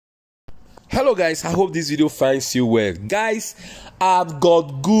Hello guys, I hope this video finds you well. Guys, I've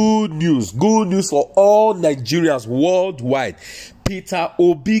got good news for all Nigerians worldwide. Peter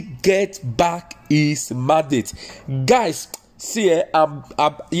Obi gets back his mandate. Guys, see,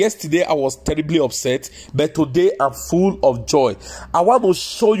 yesterday I was terribly upset, but today I'm full of joy. I want to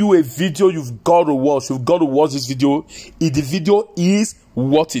show you a video you've got to watch. You've got to watch this video. The video is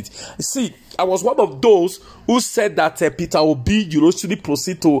worth it. See, I was one of those who said that Peter Obi, shouldn't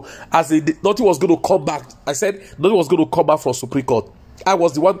proceed to, nothing was going to come back. I said nothing was going to come back from Supreme Court. I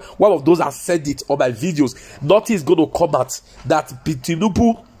was the one of those that said it on my videos. Nothing is going to come out. That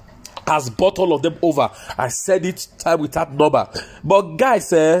Tinubu has bought all of them over. I said it time without number. But guys,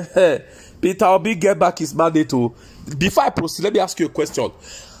 Peter Obi get back his mandate too. Before I proceed, let me ask you a question.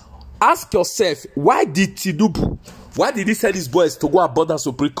 Ask yourself, why did he send his boys to go and burn the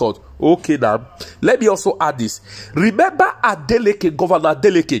Supreme Court? Okay, now let me also add this. Remember Adeleke, Governor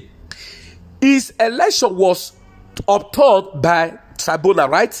Adeleke, his election was upturned by tribunal,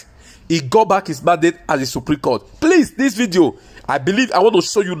 right? He got back his mandate as the Supreme Court. Please, this video, I want to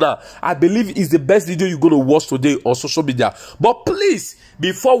show you now. I believe it's the best video you're going to watch today on social media. But please,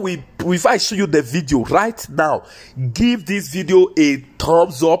 before I show you the video right now, give this video a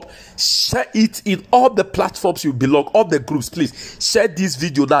thumbs up. Share it in all the platforms you belong, all the groups. Please share this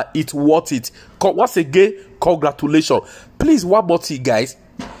video now. It's worth it. Once again, congratulations. Please, one more thing, guys.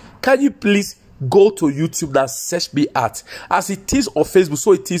 Can you please go to YouTube and search me at, as it is on Facebook,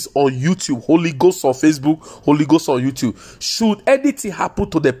 so it is on YouTube. Holy Ghost on Facebook, Holy Ghost on YouTube. Should anything happen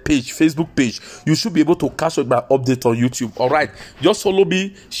to the page, Facebook page, you should be able to catch up my update on YouTube. All right, just follow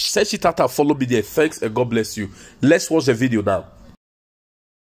me, search it out and follow me there. Thanks and God bless you. Let's watch the video now.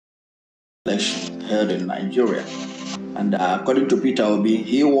 Election held in Nigeria, and according to Peter Obi,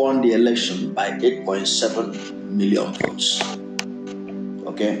 he won the election by 8.7 million votes.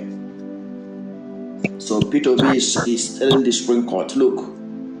 Okay. So Peter Obi is telling the Supreme Court, look,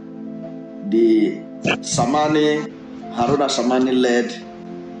 the Haruna Samani-led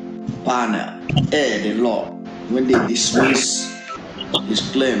panel aired the law when they dismissed his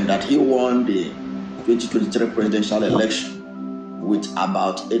claim that he won the 2023 presidential election with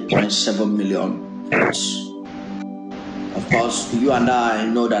about 8.7 million votes. Of course, you and I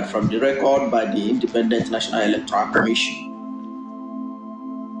know that from the record by the Independent National Electoral Commission,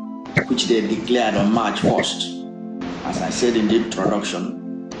 which they declared on March 1st, as I said in the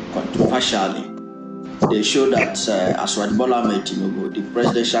introduction, controversially, they show that Aswad Bola Ahmed Tinubu, the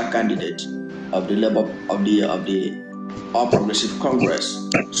presidential candidate of the All Progressive Congress,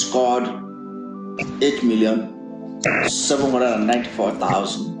 scored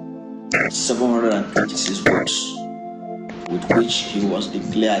 8,794,726 votes, with which he was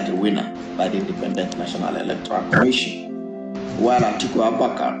declared the winner by the Independent National Electoral Commission. While Atiku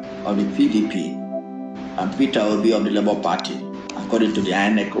Abubakar of the PDP and Peter Obi of the Labour Party, according to the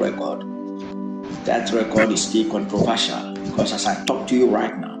INEC record, that record is still controversial because as I talk to you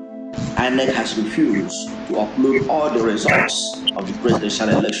right now, INEC has refused to upload all the results of the presidential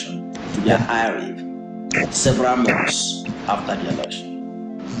election to their IRIV several months after the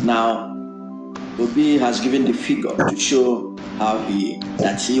election. Now, Obi has given the figure to show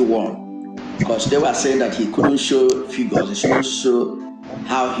that he won. Because they were saying that he couldn't show figures, he shouldn't show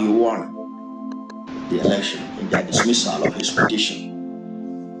how he won the election in their dismissal of his petition.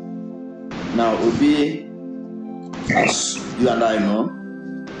 Now, Obi, as you and I know,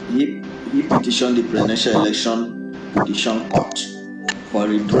 he petitioned the Presidential Election Petition Court for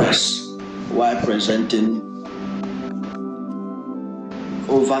redress while presenting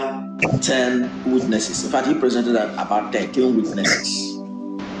over 10 witnesses. In fact, he presented about 13 witnesses.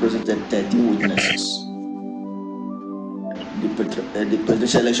 Presented 13 witnesses. The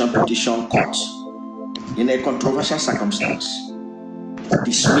Presidential Election Petition Court, in a controversial circumstance,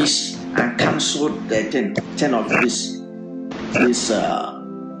 dismissed and cancelled 10 of these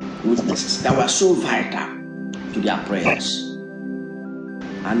witnesses that were so vital to their prayers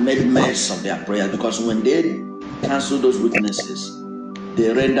and made mess of their prayers, because when they cancelled those witnesses,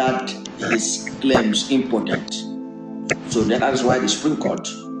 they rendered his claims impotent. So that is why the Supreme Court,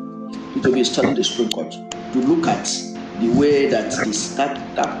 Peter Obi is telling the Supreme Court to look at the way that that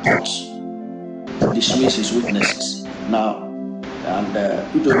court dismisses his witnesses. Now, and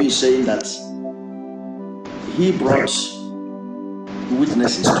Peter Obi is saying that he brought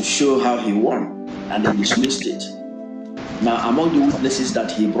witnesses to show how he won, and they dismissed it. Now, among the witnesses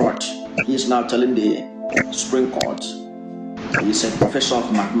that he brought, he is now telling the Supreme Court, he is a professor of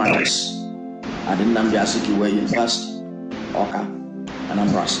mathematics at the Nnamdi Azikiwe University, Awka,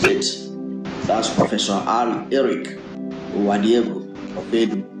 Anambra State. That's Professor Eric Owadiego of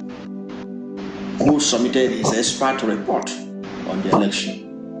Edu. who submitted his expert report on the election.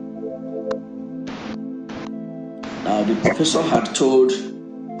 Now, the professor had told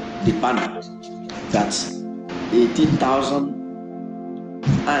the panel that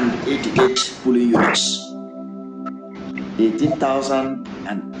 18,088 polling units,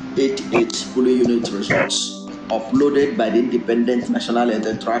 18,088 polling unit results uploaded by the Independent National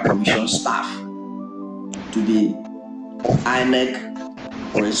Electoral Commission staff to the INEC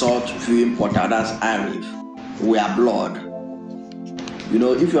result viewing portal, that's IRIV, were blurred. You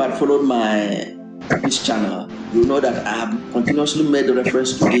know, if you had followed this channel, you know that I have continuously made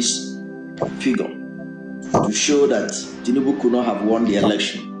reference to this figure to show that Tinubu could not have won the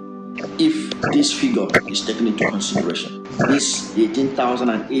election if this figure is taken into consideration. This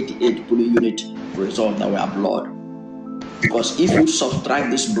 18,088 polling unit result that were blurred. Because if you subtract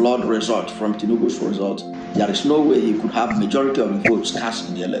this blurred result from Tinubu's result, there is no way he could have majority of the votes cast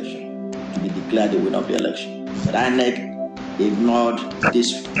in the election to be declared the winner of the election. But INEC ignored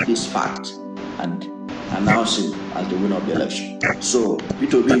this fact and announced him as the winner of the election. So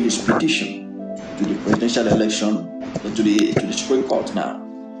Peter Obi, his petition to the presidential election, to the Supreme Court now,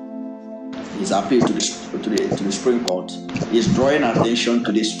 his appeal to the Supreme Court is drawing attention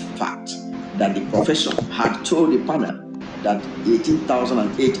to this fact that the professor had told the panel that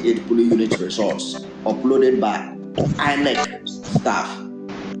 18,088 polling unit results uploaded by INEC staff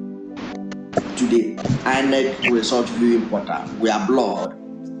to the INEC result viewing portal were blurred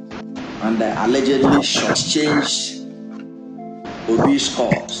and allegedly shortchanged Obi's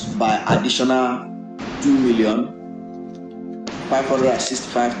scores by additional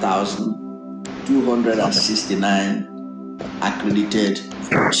 2,565,269 accredited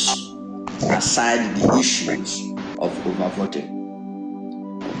votes, aside the issues of overvoting.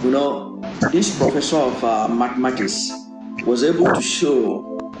 You know, this professor of mathematics was able to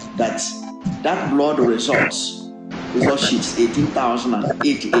show that blurred result sheets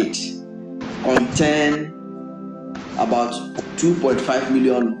 18,088 contain about 2.5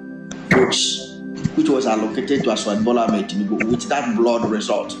 million votes, which was allocated to Aswad Bola Ahmed Tinubu with that blurred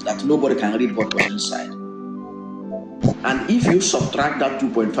result that nobody can read what was inside. And if you subtract that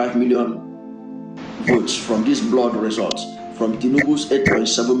 2.5 million votes from this blurred result from Tinubu's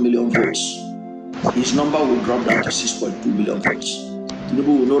 8.7 million votes, his number will drop down to 6.2 million votes. Tinubu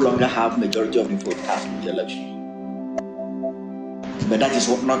will no longer have majority of the vote cast in the election. But that is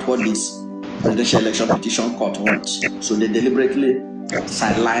not what this presidential election petition court wants. So they deliberately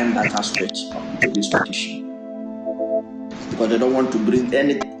sideline that aspect of this petition because they don't want to bring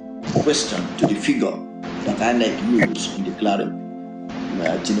any question to the figure that INEC used in declaring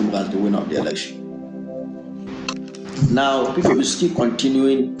Tinubu as the winner of the election. Now, people will still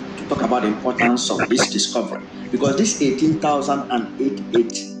continuing to talk about the importance of this discovery because this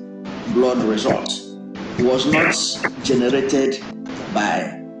 18,088 blood result was not generated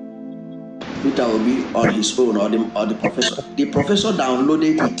by Peter Obi on his own or the professor. The professor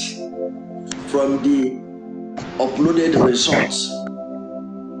downloaded it from the uploaded results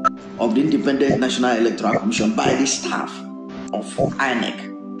of the Independent National Electoral Commission by the staff of INEC.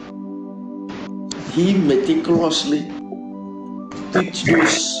 He meticulously picked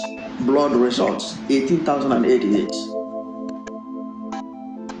those blood results, 18,088,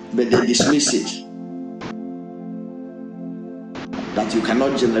 but they dismiss it. That you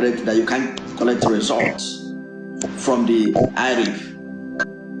cannot generate, that you can't collect results from the IRIV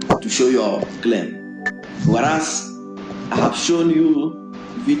to show your claim. Whereas I have shown you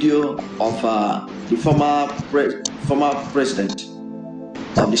video of the former president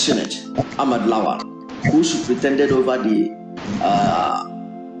of the Senate, Ahmad Lawal, who superintended over the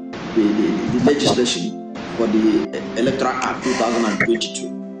legislation for the Electoral Act 2022,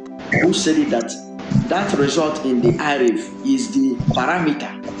 who said that result in the IRIV is the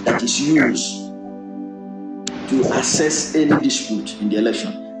parameter that is used to assess any dispute in the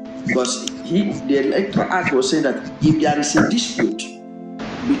election. Because the Electoral Act was saying that if there is a dispute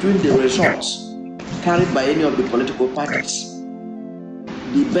between the results carried by any of the political parties,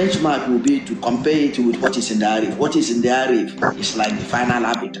 the benchmark will be to compare it with what is in the IRIV. What is in the IRIV is like the final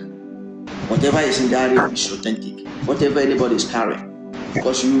arbiter. Whatever is in the IRIV is authentic. Whatever anybody is carrying.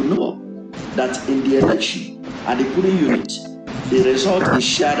 Because you know that in the election, at the polling unit, the result is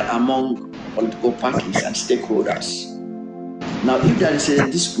shared among political parties and stakeholders. Now, if there is a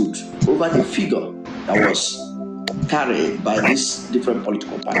dispute over the figure that was carried by these different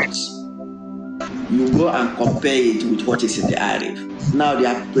political parties, you go and compare it with what is in the IRIV. Now,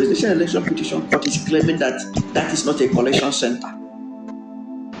 the Presidential Election Petition Court is claiming that that is not a collection center.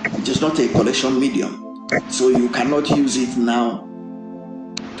 It is not a collection medium. So you cannot use it now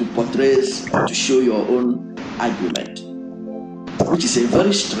to portray or to show your own argument, which is a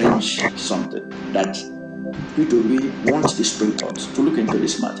very strange something that P2B wants the Supreme Court to look into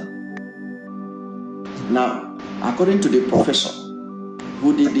this matter. Now, according to the professor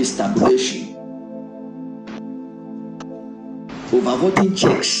who did this tabulation, overvoting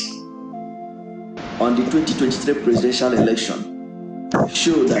checks on the 2023 presidential election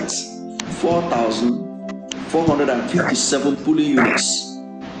show that 4,457 polling units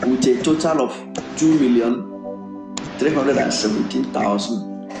with a total of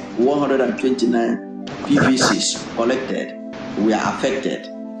 2,317,129 PVCs collected were affected,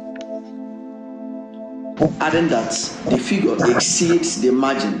 adding that the figure exceeds the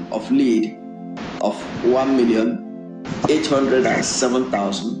margin of lead of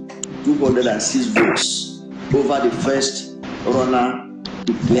 1,807,206 votes over the first runner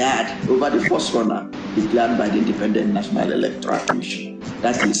declared by the Independent National Electoral Commission,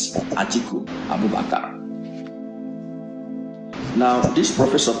 that is Atiku Abubakar. Now, this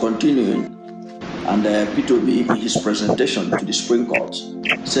professor continuing, and P2B in his presentation to the Supreme Court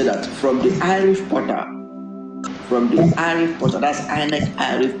said that from the Irish portal, that's INEC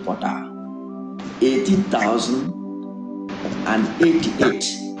Irish portal, 18,088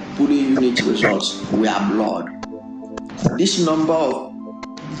 polling unit results were blurred. This number of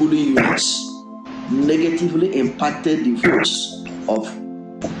polling units negatively impacted the votes of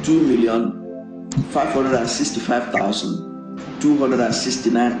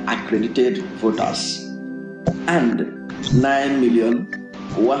 2,565,269 accredited voters and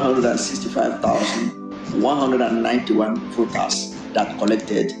 9,165,191 voters that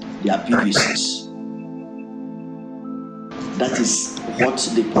collected their PVCs. That is what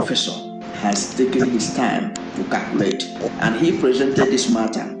the professor has taken his time to calculate, and he presented this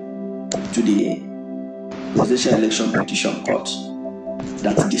matter to the Presidential Election Petition Court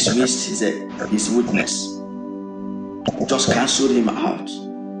that dismissed his witness, just cancelled him out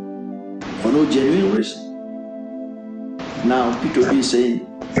for no genuine reason. Now P2B is saying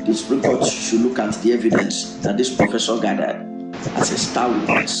the Supreme Court should look at the evidence that this professor gathered as a star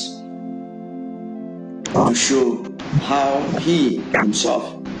witness to show how he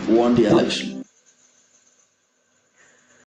himself won the election.